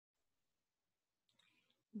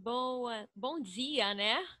Bom dia,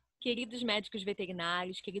 né? Queridos médicos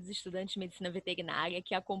veterinários, queridos estudantes de medicina veterinária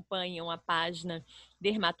que acompanham a página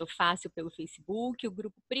Dermatofácil pelo Facebook, o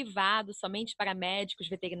grupo privado somente para médicos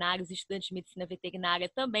veterinários e estudantes de medicina veterinária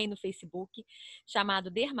também no Facebook, chamado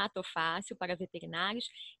Dermatofácil para veterinários,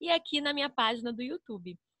 e aqui na minha página do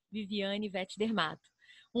YouTube, Viviane Vet Dermato.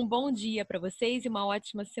 Um bom dia para vocês e uma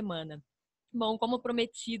ótima semana. Bom, como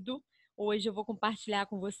prometido, hoje eu vou compartilhar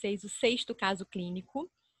com vocês o 6º caso clínico.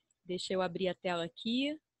 Deixa eu abrir a tela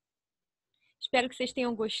aqui. Espero que vocês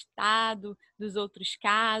tenham gostado dos outros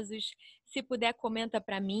casos. Se puder, comenta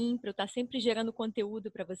para mim, para eu estar sempre gerando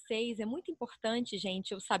conteúdo para vocês. É muito importante,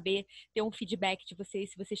 gente, eu saber ter um feedback de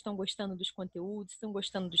vocês, se vocês estão gostando dos conteúdos, estão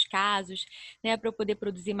gostando dos casos, né, para eu poder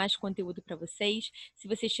produzir mais conteúdo para vocês. Se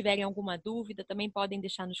vocês tiverem alguma dúvida, também podem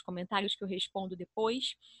deixar nos comentários que eu respondo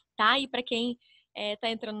depois, tá? E para quem está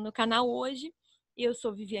entrando no canal hoje, eu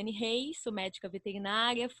sou Viviane Reis, sou médica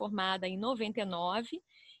veterinária, formada em 99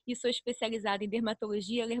 e sou especializada em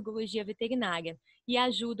dermatologia e alergologia veterinária e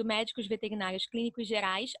ajudo médicos veterinários clínicos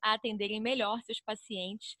gerais a atenderem melhor seus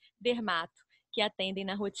pacientes dermato, que atendem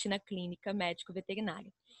na rotina clínica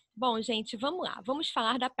médico-veterinária. Bom, gente, vamos lá, vamos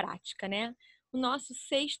falar da prática, né? O nosso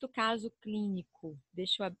 6º caso clínico.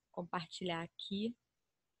 Deixa eu compartilhar aqui.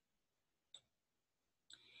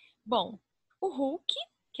 Bom, o Hulk,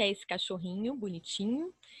 que é esse cachorrinho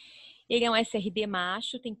bonitinho, ele é um SRD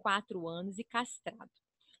macho, tem 4 anos e castrado.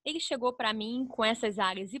 Ele chegou para mim com essas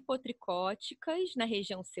áreas hipotricóticas na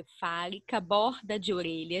região cefálica, borda de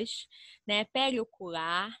orelhas, né,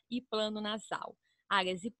 periocular e plano nasal.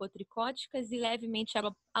 Áreas hipotricóticas e levemente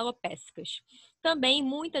alopécicas. Também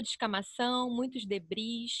muita descamação, muitos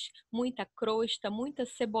debris, muita crosta, muita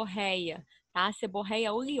seborreia, tá?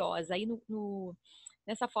 Seborreia oleosa. Aí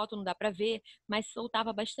nessa foto não dá para ver, mas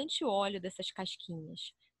soltava bastante óleo dessas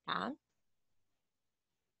casquinhas, tá?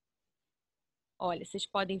 Olha, vocês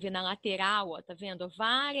podem ver na lateral, ó, tá vendo?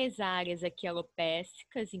 Várias áreas aqui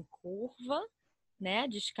alopécicas em curva, né?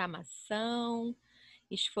 Descamação,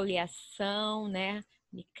 esfoliação, né?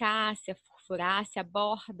 Micácea, furfurácea,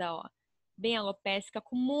 borda, ó, bem alopécica,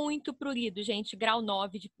 com muito prurido, gente, grau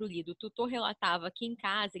 9 de prurido. O tutor relatava que em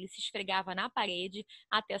casa ele se esfregava na parede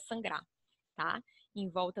até sangrar, tá? Em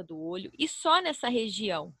volta do olho e só nessa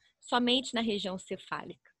região, somente na região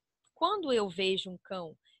cefálica. Quando eu vejo um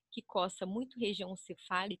cão que coça muito região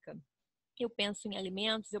cefálica, eu penso em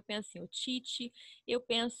alimentos, eu penso em otite, eu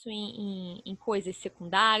penso em coisas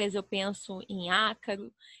secundárias, eu penso em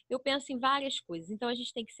ácaro, eu penso em várias coisas. Então, a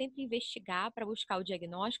gente tem que sempre investigar para buscar o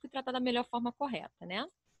diagnóstico e tratar da melhor forma correta, né?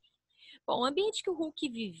 Bom, o ambiente que o Hulk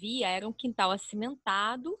vivia era um quintal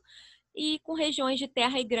acimentado e com regiões de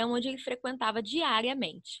terra e grama onde ele frequentava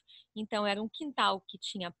diariamente. Então, era um quintal que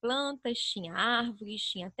tinha plantas, tinha árvores,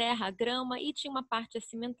 tinha terra, grama e tinha uma parte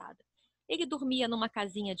acimentada. Ele dormia numa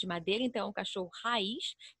casinha de madeira, então é um cachorro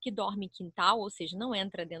raiz, que dorme em quintal, ou seja, não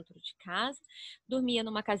entra dentro de casa. Dormia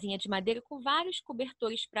numa casinha de madeira com vários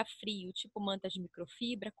cobertores para frio, tipo mantas de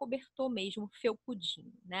microfibra, cobertor mesmo,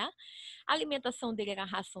 felpudinho, né? A alimentação dele era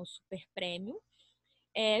ração super premium,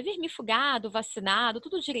 vermifugado, vacinado,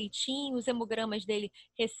 tudo direitinho. Os hemogramas dele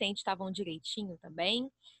recentes estavam direitinho também.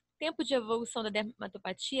 Tempo de evolução da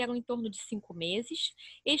dermatopatia era em torno de 5 meses.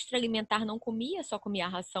 Extraalimentar não comia, só comia a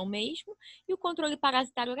ração mesmo. E o controle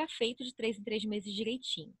parasitário era feito de 3 em 3 meses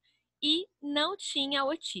direitinho. E não tinha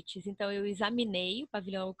otites. Então, eu examinei o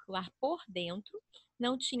pavilhão ocular por dentro.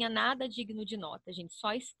 Não tinha nada digno de nota, gente,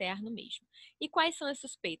 só externo mesmo. E quais são as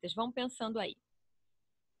suspeitas? Vão pensando aí.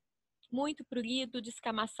 Muito prurido,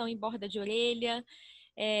 descamação em borda de orelha,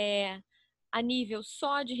 a nível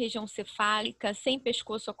só de região cefálica, sem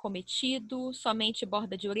pescoço acometido, somente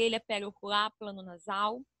borda de orelha, periocular, plano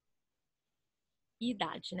nasal e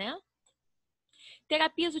idade, né?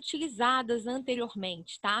 Terapias utilizadas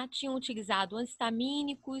anteriormente, tá? Tinham utilizado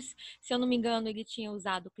antistamínicos, se eu não me engano, ele tinha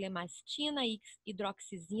usado clemactina e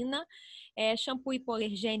hidroxizina, shampoo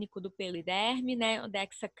hipoalergênico do pelo e derme, né?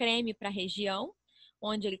 Dexa creme para a região,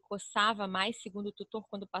 onde ele coçava mais, segundo o tutor,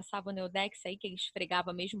 quando passava o Neodex aí, que ele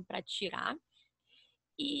esfregava mesmo para tirar.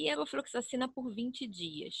 E erofloxacina por 20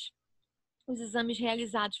 dias. Os exames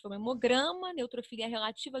realizados foram hemograma, neutrofilia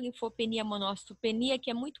relativa, linfopenia, monocitopenia, que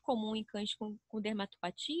é muito comum em cães com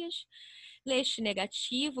dermatopatias, leste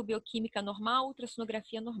negativo, bioquímica normal,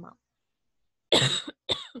 ultrassonografia normal.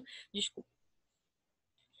 Desculpa.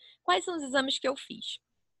 Quais são os exames que eu fiz?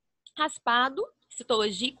 Raspado,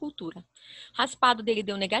 citologia e cultura. Raspado dele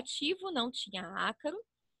deu negativo, não tinha ácaro.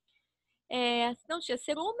 Não tinha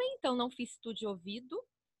cerumen, então não fiz estudo de ouvido.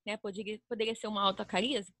 Né? Poderia ser uma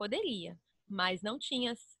autocaríase? Poderia, mas não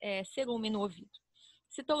tinha cerumen no ouvido.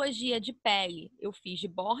 Citologia de pele, eu fiz de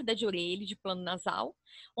borda de orelha, de plano nasal,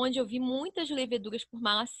 onde eu vi muitas leveduras por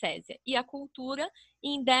malacésia. E a cultura,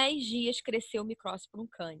 em 10 dias, cresceu o micrósporum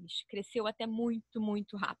canis. Cresceu até muito,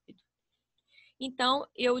 muito rápido. Então,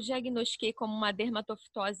 eu diagnostiquei como uma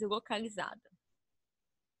dermatofitose localizada.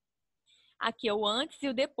 Aqui é o antes e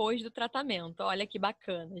o depois do tratamento. Olha que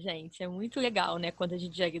bacana, gente. É muito legal, né? Quando a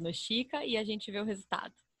gente diagnostica e a gente vê o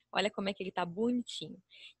resultado. Olha como é que ele tá bonitinho.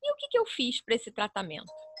 E o que eu fiz para esse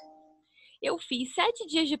tratamento? Eu fiz 7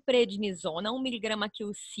 dias de prednisona, 1 mg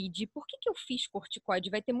quilcid. Por que eu fiz corticoide?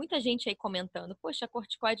 Vai ter muita gente aí comentando, poxa,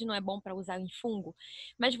 corticoide não é bom para usar em fungo.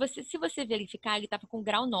 Mas se você verificar, ele estava com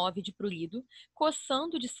grau 9 de prurido,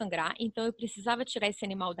 coçando de sangrar, então eu precisava tirar esse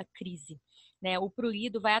animal da crise. Né? O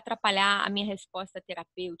prurido vai atrapalhar a minha resposta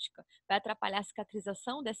terapêutica, vai atrapalhar a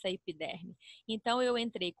cicatrização dessa epiderme. Então eu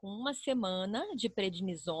entrei com 1 semana de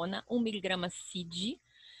prednisona, 1 mg CID,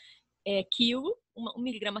 quilo, 1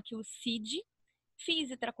 mg quilo CID,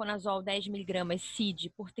 fiz itraconazol 10 mg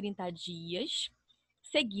CID por 30 dias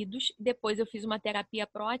seguidos. Depois eu fiz uma terapia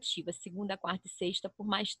proativa, segunda, quarta e sexta, por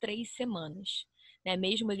mais 3 semanas. Né?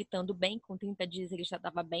 Mesmo ele estando bem, com 30 dias ele já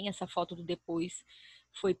estava bem. Essa foto do depois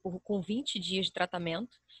foi com 20 dias de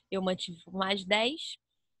tratamento. Eu mantive por mais 10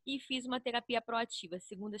 e fiz uma terapia proativa,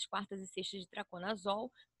 segundas, quartas e sextas de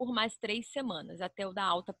itraconazol, por mais 3 semanas, até eu dar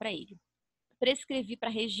alta para ele. Prescrevi para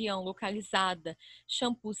região localizada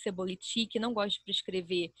shampoo Sebolitique, não gosto de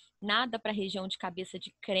prescrever nada para região de cabeça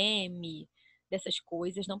de creme, dessas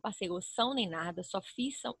coisas, não passei loção nem nada, só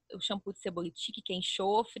fiz o shampoo de Sebolitique, que é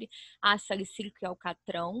enxofre, ácido salicílico e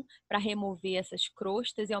alcatrão, para remover essas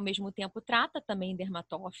crostas e ao mesmo tempo trata também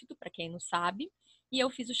dermatófito, para quem não sabe, e eu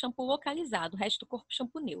fiz o shampoo localizado, o resto do corpo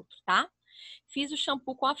shampoo neutro, tá? Fiz o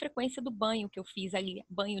shampoo com a frequência do banho que eu fiz ali,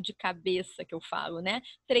 banho de cabeça que eu falo, né?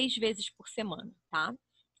 3 vezes por semana, tá?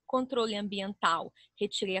 Controle ambiental,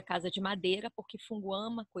 retirei a casa de madeira, porque fungo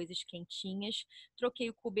ama coisas quentinhas. Troquei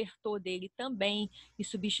o cobertor dele também e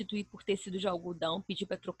substituí por tecido de algodão, pedi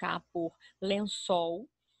para trocar por lençol.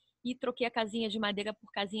 E troquei a casinha de madeira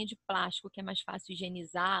por casinha de plástico, que é mais fácil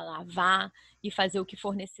higienizar, lavar e fazer o que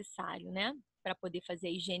for necessário, né? Para poder fazer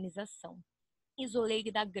a higienização. Isolei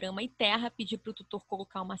ele da grama e terra, pedi para o tutor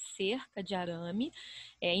colocar uma cerca de arame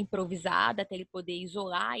improvisada até ele poder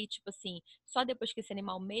isolar e, tipo assim, só depois que esse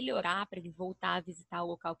animal melhorar para ele voltar a visitar o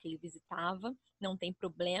local que ele visitava, não tem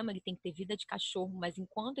problema, ele tem que ter vida de cachorro, mas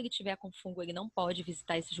enquanto ele tiver com fungo, ele não pode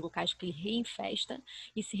visitar esses locais porque ele reinfesta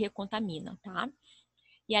e se recontamina, tá?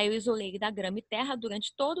 E aí eu isolei ele da grama e terra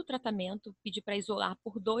durante todo o tratamento, pedi para isolar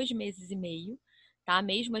por 2 meses e meio, tá?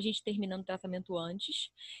 Mesmo a gente terminando o tratamento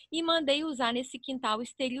antes, e mandei usar nesse quintal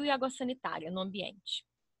esteril e água sanitária no ambiente.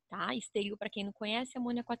 Tá? Esteril, para quem não conhece, é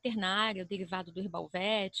amônia quaternária, o derivado do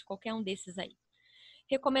Herbalvet, qualquer um desses aí.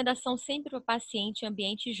 Recomendação sempre para o paciente e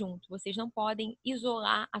ambiente junto. Vocês não podem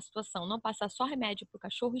isolar a situação, não passar só remédio para o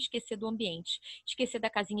cachorro e esquecer do ambiente. Esquecer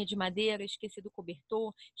da casinha de madeira, esquecer do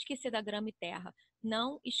cobertor, esquecer da grama e terra.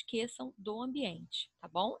 Não esqueçam do ambiente, tá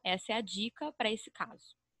bom? Essa é a dica para esse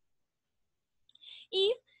caso.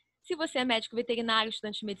 E se você é médico veterinário,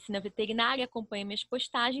 estudante de medicina veterinária, acompanha minhas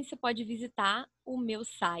postagens, você pode visitar o meu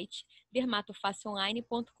site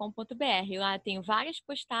dermatofacionline.com.br. Lá eu tenho várias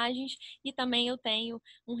postagens e também eu tenho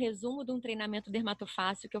um resumo de um treinamento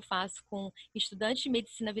dermatofácil que eu faço com estudantes de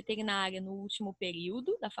medicina veterinária no último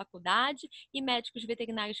período da faculdade e médicos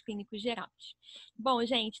veterinários clínicos gerais. Bom,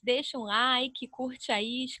 gente, deixa um like, curte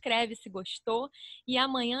aí, escreve se gostou e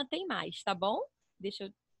amanhã tem mais, tá bom? Deixa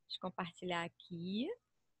eu compartilhar aqui.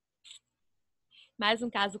 Mais um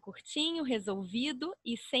caso curtinho, resolvido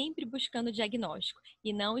e sempre buscando diagnóstico.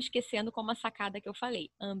 E não esquecendo como a sacada que eu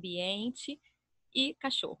falei, ambiente e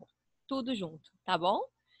cachorro. Tudo junto, tá bom?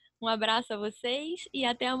 Um abraço a vocês e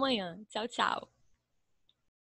até amanhã. Tchau, tchau.